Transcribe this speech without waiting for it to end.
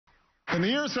In the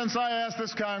years since I asked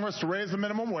this Congress to raise the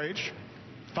minimum wage,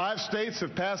 5 states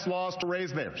have passed laws to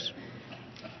raise theirs.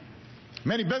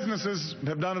 Many businesses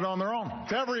have done it on their own.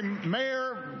 To every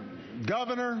mayor,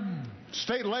 governor,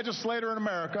 state legislator in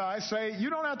America, I say, you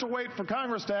don't have to wait for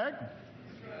Congress to act.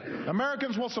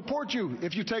 Americans will support you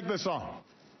if you take this on.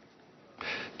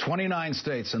 29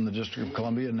 states in the District of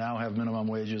Columbia now have minimum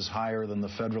wages higher than the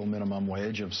federal minimum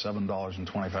wage of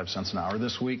 $7.25 an hour.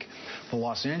 This week, the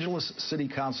Los Angeles City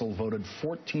Council voted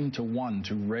 14-1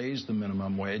 to raise the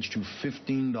minimum wage to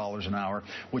 $15 an hour,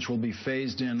 which will be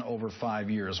phased in over 5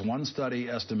 years. One study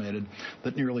estimated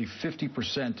that nearly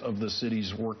 50% of the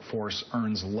city's workforce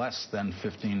earns less than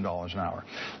 $15 an hour.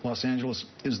 Los Angeles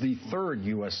is the 3rd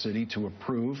U.S. city to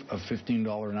approve a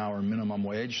 $15 an hour minimum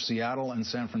wage. Seattle and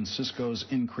San Francisco's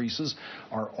increases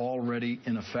are already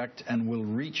in effect and will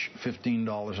reach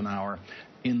 $15 an hour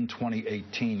in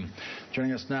 2018.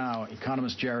 Joining us now,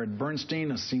 economist Jared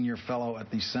Bernstein, a senior fellow at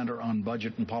the Center on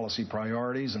Budget and Policy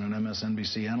Priorities and an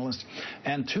MSNBC analyst,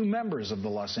 and 2 members of the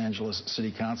Los Angeles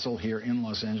City Council here in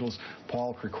Los Angeles,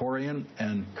 Paul Krekorian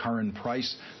and Karen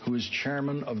Price, who is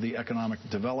chairman of the Economic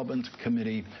Development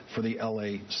Committee for the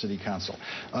LA City Council.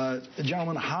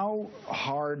 Gentlemen, how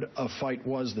hard a fight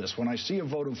was this? When I see a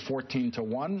vote of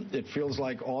 14-1, it feels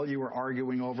like all you were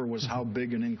arguing over was how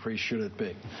big an increase should it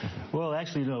be. Well,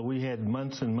 actually, no, we had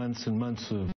months and months and months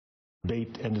of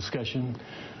debate and discussion.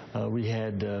 We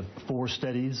had 4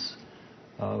 studies.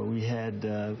 We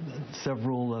had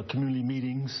several community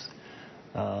meetings,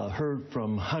 heard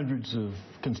from hundreds of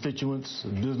constituents,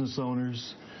 business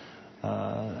owners,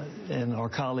 and our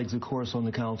colleagues, of course, on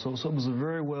the council. So it was a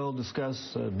very well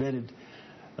discussed, vetted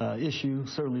issue,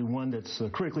 certainly one that's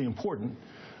critically important,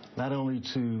 not only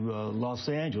to Los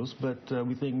Angeles, but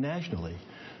we think nationally.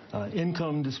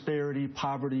 Income disparity,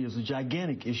 poverty is a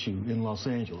gigantic issue in Los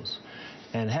Angeles.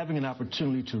 And having an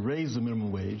opportunity to raise the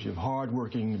minimum wage of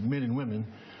hardworking men and women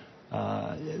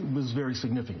was very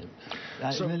significant.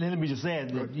 So, and let me just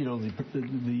add that, you know,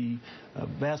 the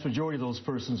vast majority of those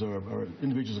persons are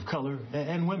individuals of color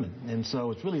and women. And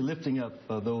so it's really lifting up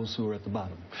those who are at the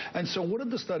bottom. And so what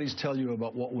did the studies tell you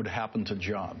about what would happen to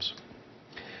jobs?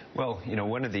 Well, you know,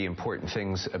 one of the important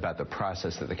things about the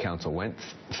process that the council went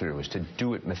through is to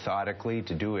do it methodically,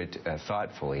 to do it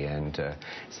thoughtfully. And as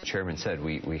the chairman said,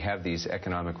 we have these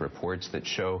economic reports that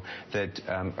show that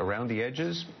around the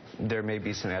edges, there may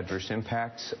be some adverse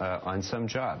impacts on some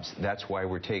jobs. That's why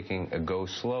we're taking a go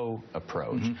slow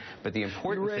approach. But the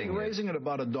important thing is raising it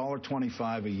about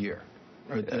 $1.25 a year.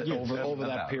 Over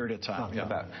that period of time.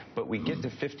 Yeah. But we get to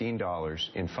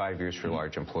 $15 in 5 years for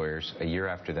large employers, a year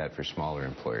after that for smaller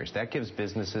employers. That gives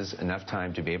businesses enough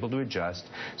time to be able to adjust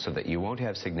so that you won't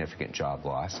have significant job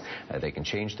loss. They can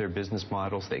change their business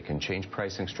models, they can change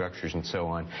pricing structures and so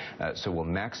on. So we'll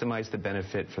maximize the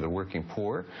benefit for the working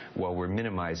poor while we're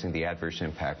minimizing the adverse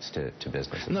impacts to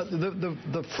businesses. No,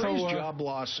 the phrase job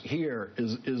loss here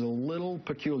is a little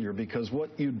peculiar because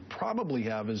what you'd probably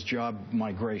have is job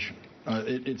migration.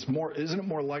 It's more, isn't it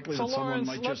more likely that someone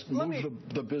might just move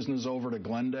the business over to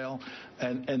Glendale,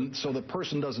 and so the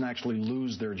person doesn't actually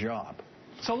lose their job?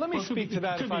 So let me speak to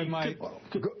that if I might.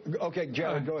 Okay,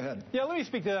 Jared, go ahead. Yeah, let me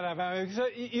speak to that if I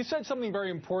might. You said something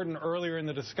very important earlier in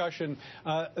the discussion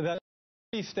that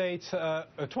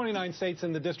 29 states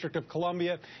in the District of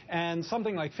Columbia, and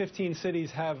something like 15 cities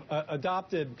have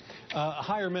adopted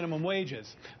higher minimum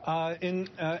wages, and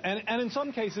in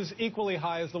some cases equally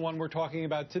high as the one we're talking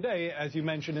about today, as you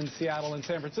mentioned, in Seattle and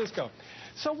San Francisco.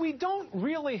 So we don't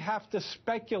really have to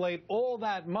speculate all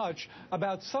that much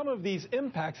about some of these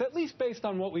impacts, at least based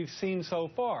on what we've seen so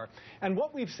far. And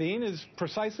what we've seen is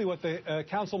precisely what the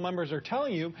council members are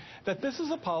telling you, that this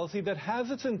is a policy that has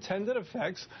its intended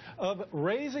effects of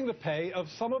raising the pay of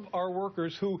some of our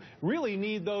workers who really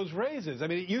need those raises. I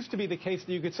mean, it used to be the case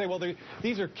that you could say, well,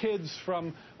 these are kids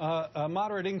from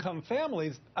moderate income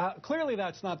families. Clearly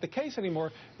that's not the case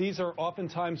anymore. These are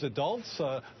oftentimes adults,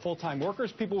 full-time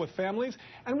workers, people with families.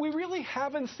 And we really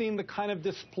haven't seen the kind of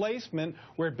displacement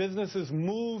where businesses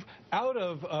move out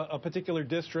of a particular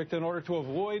district in order to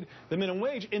avoid the minimum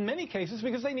wage, in many cases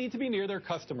because they need to be near their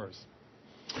customers.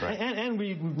 Right. And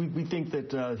we think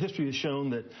that history has shown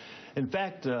that, in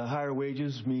fact, higher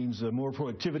wages means more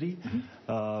productivity.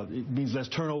 It means less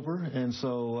turnover, and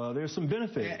so there's some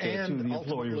benefit to the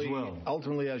employer as well.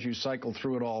 Ultimately, as you cycle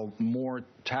through it all, more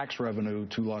tax revenue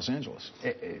to Los Angeles.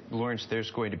 Lawrence, there's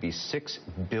going to be $6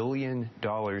 billion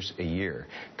a year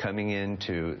coming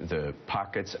into the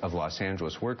pockets of Los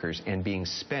Angeles workers and being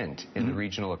spent in the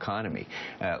regional economy.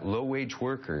 Low-wage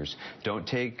workers don't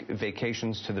take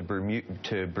vacations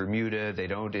to Bermuda. They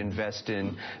don't invest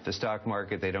in the stock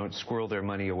market. They don't squirrel their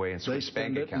money away in Swiss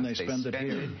bank accounts. They spend it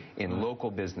here in local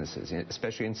businesses,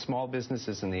 especially in small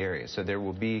businesses in the area. So there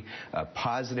will be a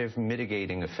positive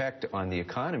mitigating effect on the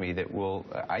economy that will,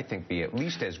 I think, be at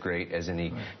least as great as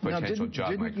any potential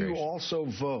job migration. Didn't you also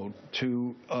vote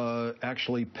to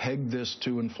actually peg this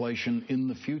to inflation in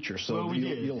the future? So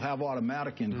you'll have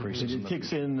automatic increases. It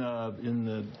kicks in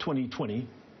 2020.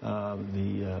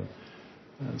 The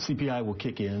CPI will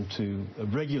kick in to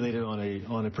regulate it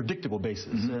on a predictable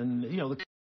basis, and the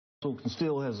council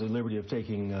still has the liberty of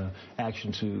taking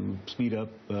action to speed up,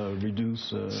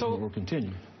 reduce, or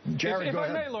continue. Jared, if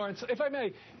I may, Lawrence, if I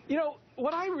may,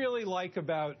 what I really like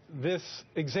about this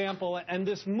example and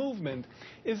this movement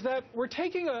is that we're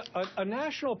taking a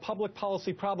national public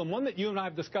policy problem, one that you and I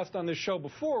have discussed on this show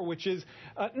before, which is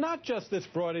not just this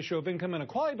broad issue of income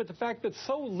inequality, but the fact that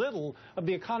so little of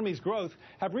the economy's growth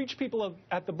have reached people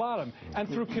at the bottom. And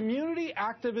through community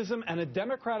activism and a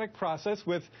democratic process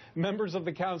with members of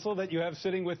the council that you have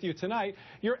sitting with you tonight,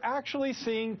 you're actually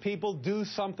seeing people do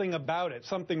something about it,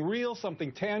 something real,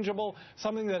 something tangible,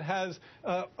 something that has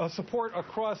a support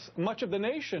across much of the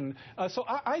nation. So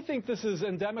I think this is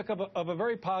endemic of a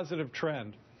very positive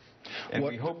trend. And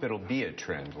we hope it'll be a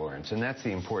trend, Lawrence, and that's the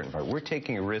important part. We're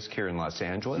taking a risk here in Los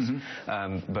Angeles,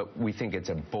 but we think it's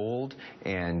a bold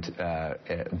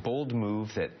move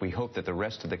that we hope that the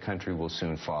rest of the country will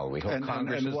soon follow. We hope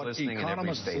Congress is listening in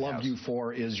every state house. What economists love you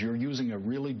for is you're using a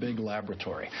really big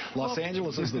laboratory. Los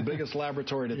Angeles is the biggest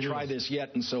laboratory to try this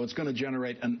yet, and so it's going to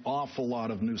generate an awful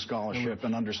lot of new scholarship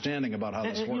and understanding about how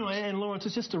this works. And Lawrence,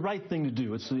 it's just the right thing to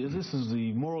do. This is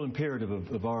the moral imperative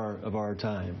of our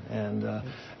time, and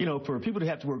for people to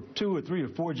have to work 2 or 3 or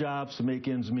 4 jobs to make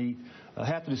ends meet,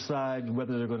 have to decide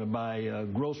whether they're going to buy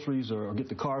groceries or get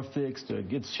the car fixed or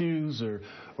get shoes or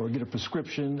get a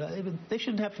prescription. They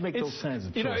shouldn't have to make those kinds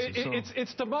of choices.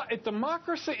 It's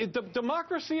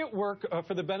democracy at work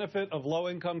for the benefit of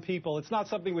low-income people. It's not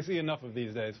something we see enough of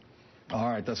these days. All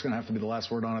right, that's going to have to be the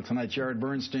last word on it tonight. Jared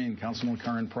Bernstein, Councilman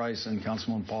Karen Price, and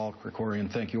Councilman Paul Krekorian,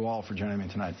 thank you all for joining me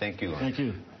tonight. Thank you, Lawrence. Thank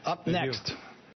you. Up next.